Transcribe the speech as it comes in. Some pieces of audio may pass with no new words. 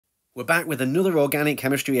We're back with another organic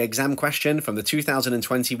chemistry exam question from the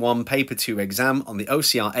 2021 Paper 2 exam on the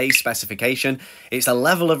OCR specification. It's a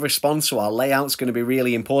level of response, so our layout's going to be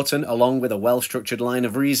really important, along with a well-structured line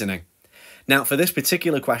of reasoning. Now, for this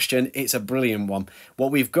particular question, it's a brilliant one.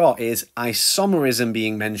 What we've got is isomerism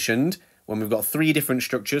being mentioned when we've got three different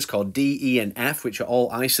structures called D, E, and F, which are all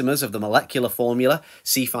isomers of the molecular formula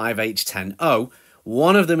C5H10O.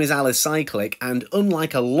 One of them is alicyclic, and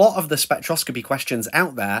unlike a lot of the spectroscopy questions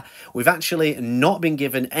out there, we've actually not been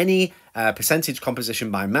given any percentage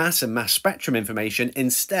composition by mass and mass spectrum information.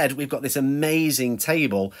 Instead, we've got this amazing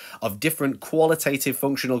table of different qualitative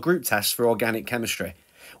functional group tests for organic chemistry.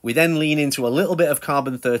 We then lean into a little bit of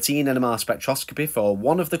carbon-13 NMR spectroscopy for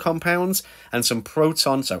one of the compounds and some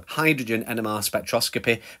proton, so hydrogen NMR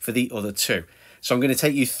spectroscopy for the other two. So I'm going to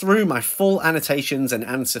take you through my full annotations and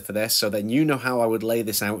answer for this, so then you know how I would lay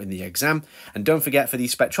this out in the exam. And don't forget, for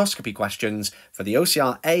these spectroscopy questions, for the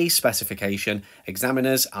OCR specification,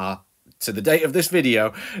 examiners are, to the date of this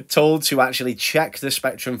video, told to actually check the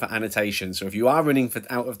spectrum for annotation. So if you are running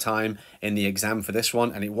out of time in the exam for this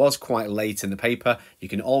one, and it was quite late in the paper, you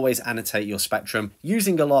can always annotate your spectrum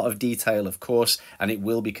using a lot of detail, of course, and it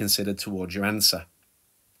will be considered towards your answer.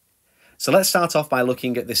 So let's start off by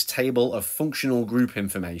looking at this table of functional group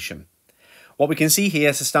information. What we can see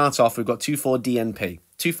here, to start off, we've got 2,4-DNP.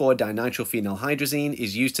 2,4-dinitrophenylhydrazine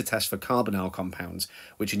is used to test for carbonyl compounds,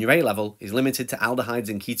 which in your A level is limited to aldehydes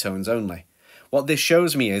and ketones only. What this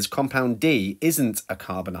shows me is compound D isn't a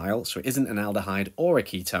carbonyl, so it isn't an aldehyde or a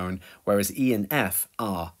ketone, whereas E and F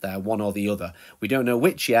are. They're one or the other. We don't know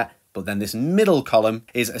which yet, but then this middle column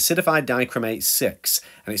is acidified dichromate 6,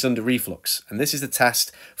 and it's under reflux. And this is the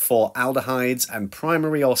test for aldehydes and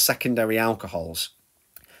primary or secondary alcohols.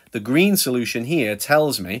 The green solution here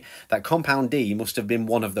tells me that compound D must have been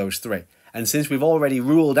one of those three. And since we've already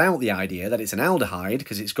ruled out the idea that it's an aldehyde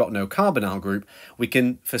because it's got no carbonyl group, we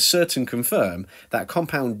can for certain confirm that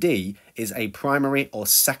compound D is a primary or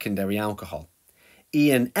secondary alcohol. E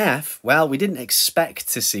and F, well, we didn't expect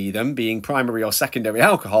to see them being primary or secondary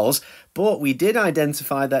alcohols, but we did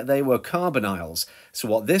identify that they were carbonyls. So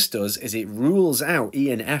what this does is it rules out E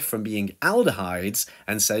and F from being aldehydes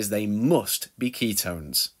and says they must be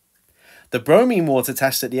ketones. The bromine water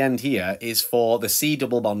test at the end here is for the C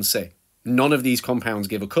double bond C. None of these compounds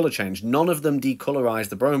give a colour change. None of them decolorize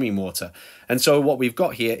the bromine water. And so what we've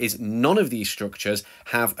got here is none of these structures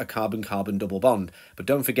have a carbon-carbon double bond. But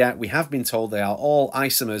don't forget, we have been told they are all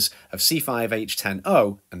isomers of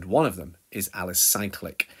C5H10O, and one of them is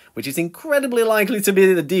alicyclic, which is incredibly likely to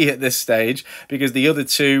be the D at this stage, because the other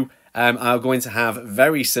two are going to have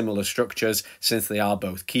very similar structures since they are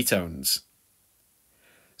both ketones.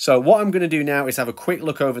 So what I'm going to do now is have a quick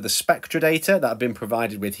look over the spectra data that I've been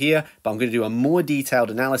provided with here, but I'm going to do a more detailed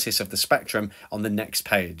analysis of the spectrum on the next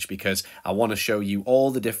page, because I want to show you all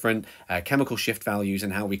the different chemical shift values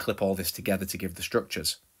and how we clip all this together to give the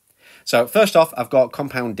structures. So first off, I've got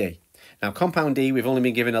compound D. Now, compound D, we've only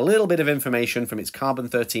been given a little bit of information from its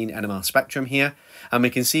carbon-13 NMR spectrum here, and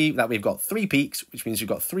we can see that we've got 3 peaks, which means we've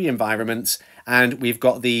got 3 environments, and we've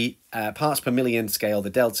got the parts per million scale,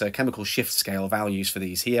 the delta chemical shift scale values for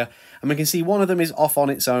these here, and we can see one of them is off on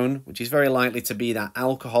its own, which is very likely to be that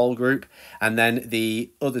alcohol group, and then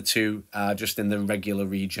the other two are just in the regular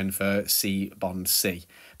region for C bond C.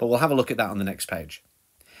 But we'll have a look at that on the next page.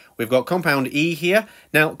 We've got compound E here.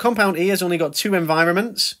 Now, compound E has only got 2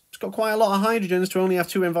 environments. Got quite a lot of hydrogens to only have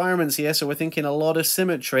 2 environments here, so we're thinking a lot of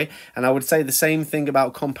symmetry, and I would say the same thing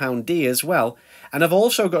about compound D as well. And I've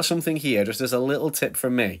also got something here, just as a little tip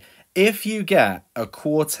from me. If you get a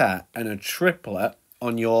quartet and a triplet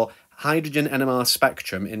on your hydrogen NMR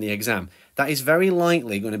spectrum in the exam, that is very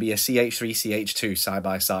likely going to be a CH3CH2 side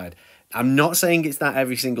by side. I'm not saying it's that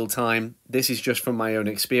every single time. This is just from my own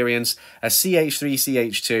experience. A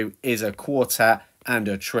CH3CH2 is a quartet and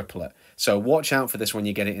a triplet. So watch out for this when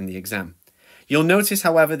you get it in the exam. You'll notice,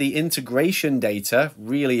 however, the integration data,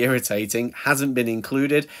 really irritating, hasn't been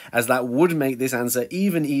included, as that would make this answer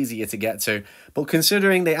even easier to get to. But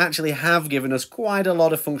considering they actually have given us quite a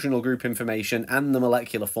lot of functional group information and the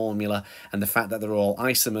molecular formula, and the fact that they're all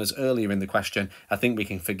isomers earlier in the question, I think we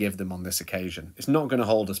can forgive them on this occasion. It's not going to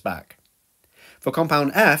hold us back. For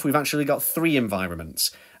compound F, we've actually got 3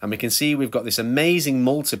 environments, and we can see we've got this amazing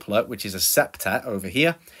multiplet, which is a septet over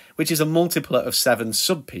here, which is a multiplet of 7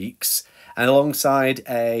 subpeaks, and alongside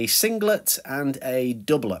a singlet and a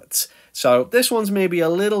doublet. So this one's maybe a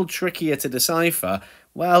little trickier to decipher.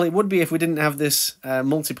 Well, it would be if we didn't have this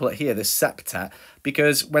multiplet here, this septet,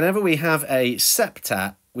 because whenever we have a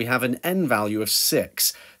septet, we have an N value of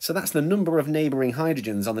 6. So that's the number of neighbouring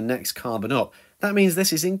hydrogens on the next carbon up. That means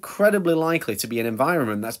this is incredibly likely to be an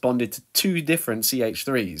environment that's bonded to two different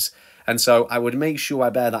CH3s, and so I would make sure I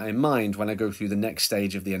bear that in mind when I go through the next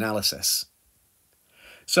stage of the analysis.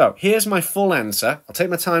 So here's my full answer. I'll take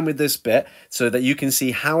my time with this bit so that you can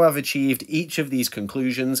see how I've achieved each of these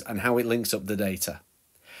conclusions and how it links up the data.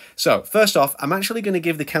 So first off, I'm actually going to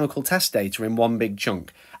give the chemical test data in one big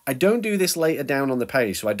chunk. I don't do this later down on the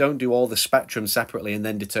page, so I don't do all the spectrum separately and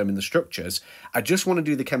then determine the structures. I just want to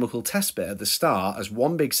do the chemical test bit at the start as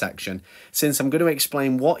one big section, since I'm going to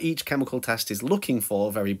explain what each chemical test is looking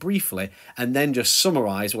for very briefly, and then just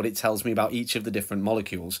summarise what it tells me about each of the different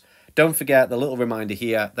molecules. Don't forget the little reminder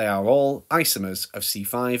here, they are all isomers of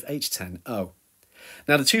C5H10O.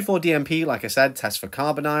 Now the 2,4-DNP, like I said, tests for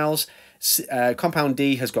carbonyls. Compound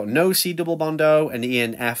D has got no C double bond O, and E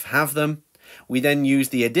and F have them. We then use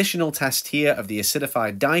the additional test here of the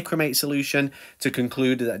acidified dichromate solution to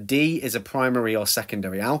conclude that D is a primary or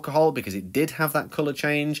secondary alcohol because it did have that colour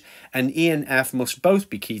change, and E and F must both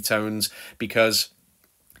be ketones because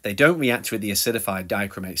they don't react with the acidified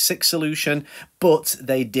dichromate 6 solution, but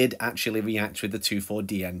they did actually react with the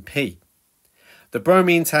 2,4-DNP. The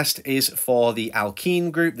bromine test is for the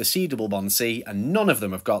alkene group, the C double bond C, and none of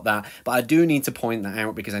them have got that, but I do need to point that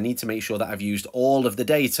out because I need to make sure that I've used all of the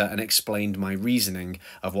data and explained my reasoning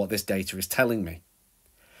of what this data is telling me.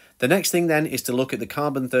 The next thing then is to look at the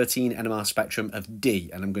carbon-13 NMR spectrum of D,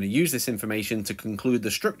 and I'm going to use this information to conclude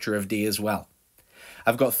the structure of D as well.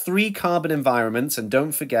 I've got 3 carbon environments, and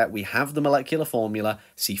don't forget we have the molecular formula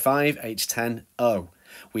C5H10O.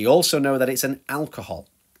 We also know that it's an alcohol.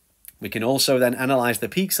 We can also then analyse the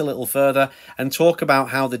peaks a little further and talk about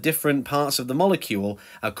how the different parts of the molecule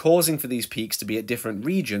are causing for these peaks to be at different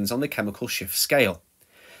regions on the chemical shift scale.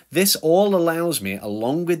 This all allows me,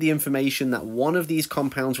 along with the information that one of these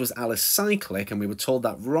compounds was alicyclic, and we were told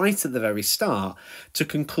that right at the very start, to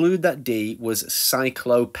conclude that D was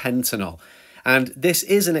cyclopentanol. And this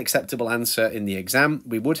is an acceptable answer in the exam.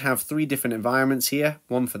 We would have 3 different environments here,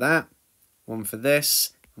 one for that, one for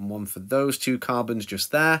this, and one for those 2 carbons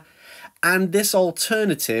just there. And this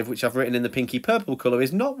alternative, which I've written in the pinky purple colour,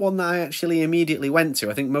 is not one that I actually immediately went to.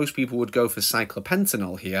 I think most people would go for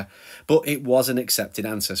cyclopentanol here, but it was an accepted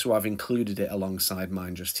answer, so I've included it alongside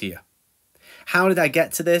mine just here. How did I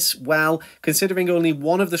get to this? Well, considering only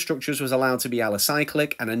one of the structures was allowed to be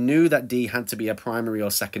alicyclic, and I knew that D had to be a primary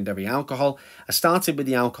or secondary alcohol, I started with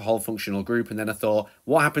the alcohol functional group, and then I thought,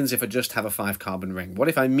 what happens if I just have a 5-carbon ring? What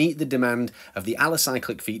if I meet the demand of the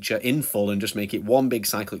alicyclic feature in full and just make it one big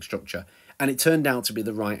cyclic structure? And it turned out to be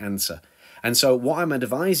the right answer. And so what I'm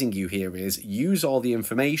advising you here is use all the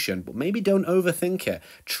information, but maybe don't overthink it.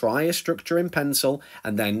 Try a structure in pencil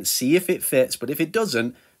and then see if it fits, but if it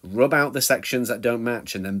doesn't, rub out the sections that don't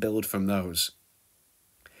match and then build from those.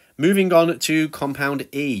 Moving on to compound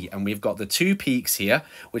E, and we've got the 2 peaks here,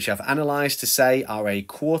 which I've analysed to say are a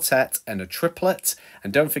quartet and a triplet.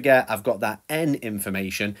 And don't forget, I've got that N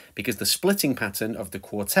information because the splitting pattern of the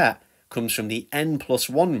quartet comes from the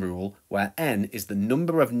N+1 rule, where N is the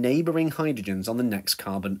number of neighbouring hydrogens on the next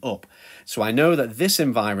carbon up. So I know that this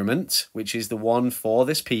environment, which is the one for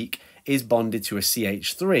this peak, is bonded to a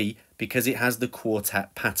CH3 because it has the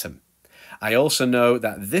quartet pattern. I also know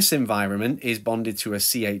that this environment is bonded to a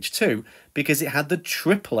CH2 because it had the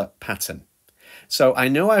triplet pattern. So I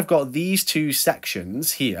know I've got these 2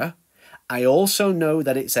 sections here. I also know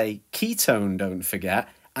that it's a ketone, don't forget,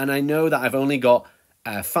 and I know that I've only got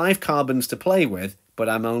 5 carbons to play with, but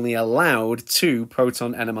I'm only allowed 2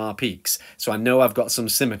 proton NMR peaks. So I know I've got some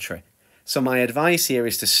symmetry. So my advice here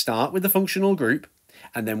is to start with the functional group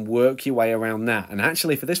and then work your way around that. And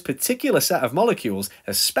actually for this particular set of molecules,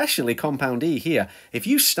 especially compound E here, if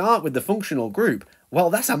you start with the functional group, well,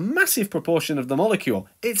 that's a massive proportion of the molecule.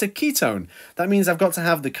 It's a ketone. That means I've got to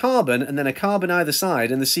have the carbon and then a carbon either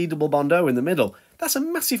side and the C double bond O in the middle. That's a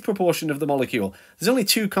massive proportion of the molecule. There's only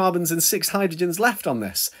 2 carbons and 6 hydrogens left on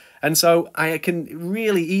this. And so I can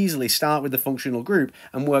really easily start with the functional group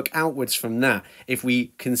and work outwards from that if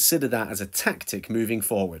we consider that as a tactic moving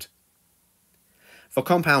forward. For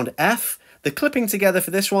compound F, the clipping together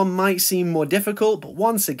for this one might seem more difficult, but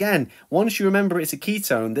once again, once you remember it's a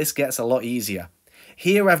ketone, this gets a lot easier.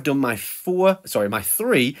 Here I've done my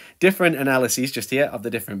 3 different analyses just here of the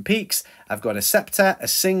different peaks. I've got a septet, a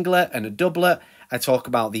singlet, and a doublet. I talk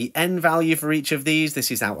about the N value for each of these.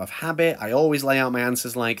 This is out of habit. I always lay out my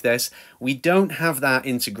answers like this. We don't have that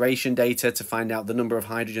integration data to find out the number of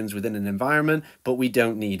hydrogens within an environment, but we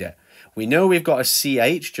don't need it. We know we've got a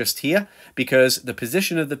CH just here because the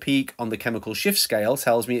position of the peak on the chemical shift scale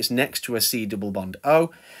tells me it's next to a C double bond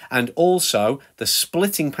O, and also the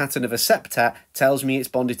splitting pattern of a septet tells me it's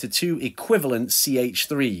bonded to two equivalent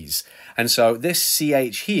CH3s. And so this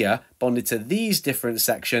CH here, bonded to these different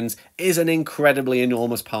sections, is an incredibly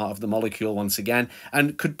enormous part of the molecule once again,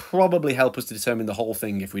 and could probably help us to determine the whole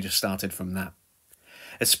thing if we just started from that.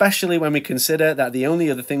 Especially when we consider that the only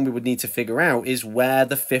other thing we would need to figure out is where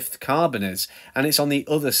the fifth carbon is, and it's on the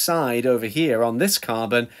other side over here on this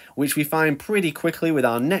carbon, which we find pretty quickly with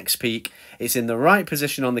our next peak. It's in the right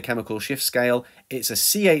position on the chemical shift scale, it's a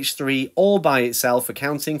CH3 all by itself,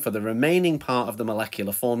 accounting for the remaining part of the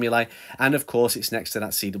molecular formulae, and of course it's next to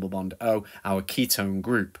that C double bond O, our ketone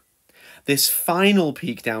group. This final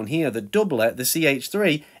peak down here, the doublet, the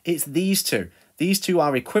CH3, it's these two. These two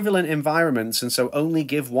are equivalent environments and so only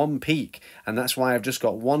give one peak, and that's why I've just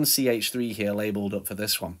got one CH3 here labelled up for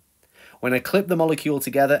this one. When I clip the molecule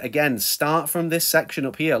together, again, start from this section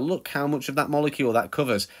up here. Look how much of that molecule that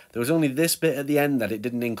covers. There was only this bit at the end that it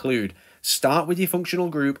didn't include. Start with your functional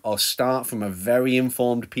group or start from a very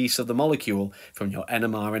informed piece of the molecule from your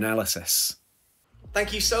NMR analysis.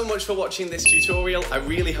 Thank you so much for watching this tutorial. I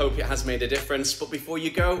really hope it has made a difference, but before you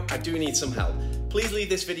go, I do need some help. Please leave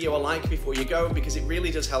this video a like before you go because it really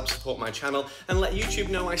does help support my channel and let YouTube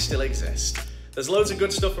know I still exist. There's loads of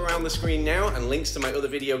good stuff around the screen now and links to my other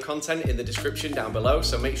video content in the description down below,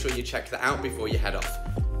 so make sure you check that out before you head off.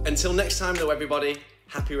 Until next time though everybody,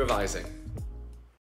 happy revising.